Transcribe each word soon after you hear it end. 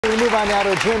We move on now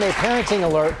to a GMA parenting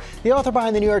alert. The author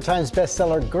behind the New York Times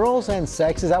bestseller Girls and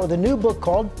Sex is out with a new book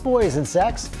called Boys and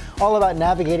Sex, all about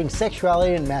navigating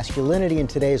sexuality and masculinity in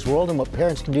today's world and what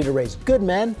parents can do to raise good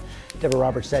men. Deborah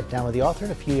Roberts sat down with the author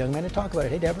and a few young men to talk about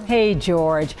it. Hey, Deborah. Hey,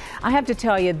 George. I have to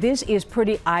tell you, this is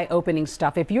pretty eye-opening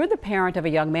stuff. If you're the parent of a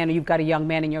young man or you've got a young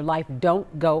man in your life,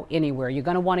 don't go anywhere. You're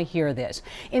going to want to hear this.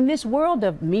 In this world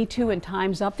of Me Too and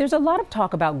Time's Up, there's a lot of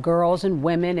talk about girls and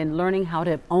women and learning how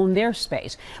to own their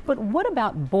space. But what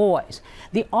about boys?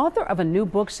 The author of a new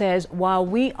book says while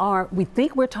we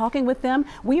think we're talking with them,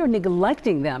 we are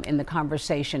neglecting them in the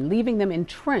conversation, leaving them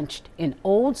entrenched in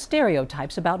old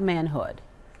stereotypes about manhood.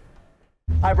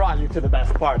 I brought you to the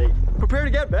best party. Prepare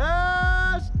to get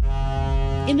best!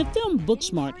 In the film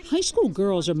Booksmart, high school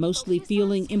girls are mostly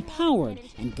feeling empowered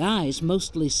and guys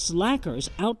mostly slackers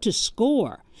out to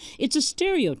score. It's a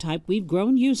stereotype we've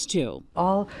grown used to.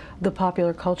 All the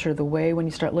popular culture, the way when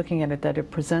you start looking at it that it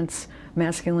presents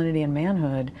masculinity and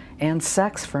manhood and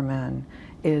sex for men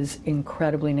is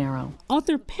incredibly narrow.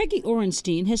 Author Peggy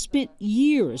Orenstein has spent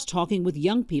years talking with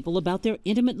young people about their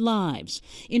intimate lives.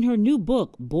 In her new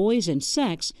book, Boys and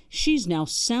Sex, she's now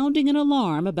sounding an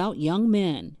alarm about young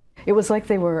men. It was like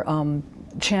they were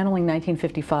channeling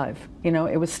 1955. You know,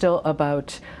 it was still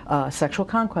about sexual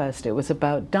conquest, it was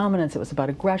about dominance, it was about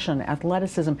aggression,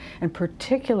 athleticism, and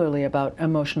particularly about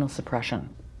emotional suppression.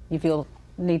 You feel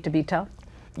need to be tough?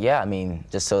 Yeah, I mean,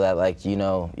 just so that, like, you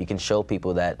know, you can show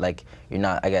people that, like, you're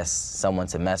not, I guess, someone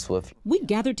to mess with. We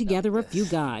gathered together a few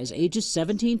guys, ages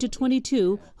 17 to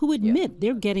 22, who admit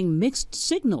they're getting mixed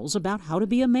signals about how to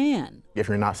be a man. If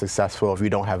you're not successful, if you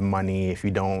don't have money, if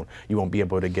you won't be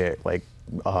able to get, like,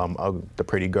 the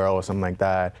pretty girl or something like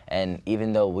that. And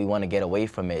even though we want to get away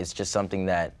from it, it's just something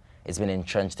that it's been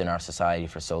entrenched in our society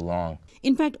for so long.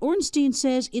 In fact, Ornstein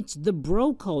says it's the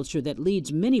bro culture that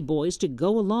leads many boys to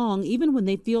go along even when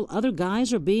they feel other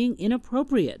guys are being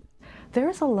inappropriate.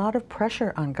 There's a lot of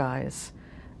pressure on guys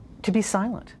to be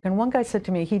silent. And one guy said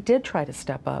to me he did try to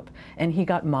step up and he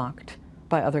got mocked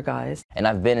by other guys. And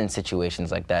I've been in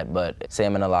situations like that, but say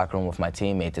I'm in a locker room with my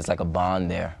teammates, it's like a bond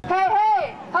there. Hey,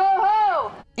 hey, ho,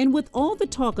 ho! And with all the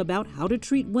talk about how to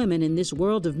treat women in this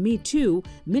world of Me Too,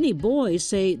 many boys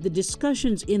say the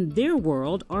discussions in their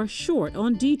world are short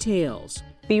on details.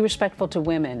 Be respectful to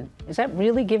women. Is that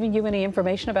really giving you any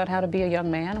information about how to be a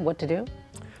young man, what to do?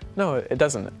 No, it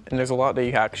doesn't. And there's a lot that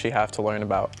you actually have to learn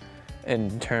about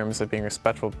in terms of being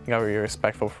respectful. You gotta be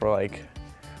respectful for, like,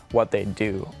 what they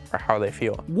do or how they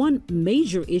feel. One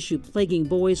major issue plaguing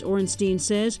boys, Orenstein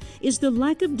says, is the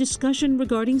lack of discussion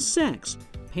regarding sex.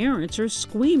 Parents are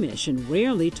squeamish and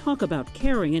rarely talk about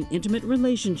caring and intimate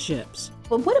relationships.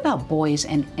 Well, what about boys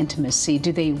and intimacy?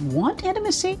 Do they want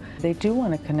intimacy? They do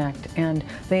want to connect, and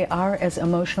they are as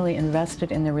emotionally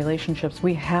invested in their relationships.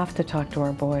 We have to talk to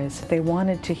our boys. They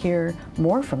wanted to hear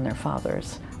more from their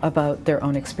fathers about their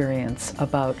own experience,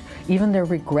 about even their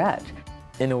regret.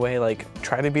 In a way, like,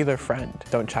 try to be their friend.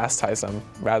 Don't chastise them,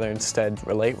 rather instead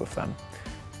relate with them.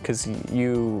 Because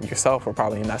you yourself were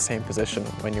probably in that same position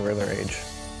when you were their age.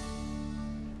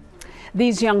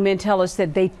 These young men tell us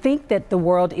that they think that the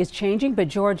world is changing, but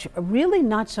George, really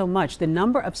not so much. The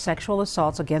number of sexual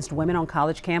assaults against women on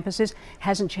college campuses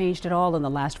hasn't changed at all in the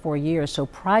last 4 years. So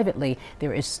privately,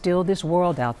 there is still this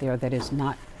world out there that is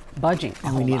not budging.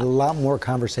 And we need a lot more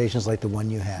conversations like the one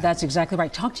you had. That's exactly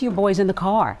right. Talk to your boys in the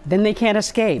car. Then they can't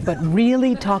escape. But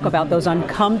really talk about those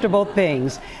uncomfortable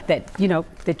things that you know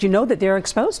that they're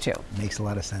exposed to. Makes a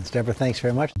lot of sense. Deborah, thanks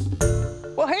very much.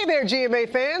 Well, hey there, GMA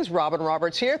fans. Robin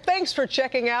Roberts here. Thanks for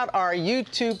checking out our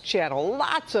YouTube channel.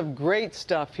 Lots of great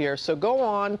stuff here. So go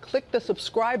on, click the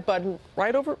subscribe button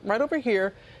right over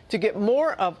here to get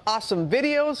more of awesome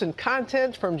videos and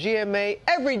content from GMA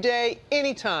every day,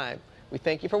 anytime. We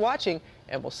thank you for watching,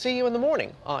 and we'll see you in the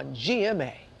morning on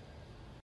GMA.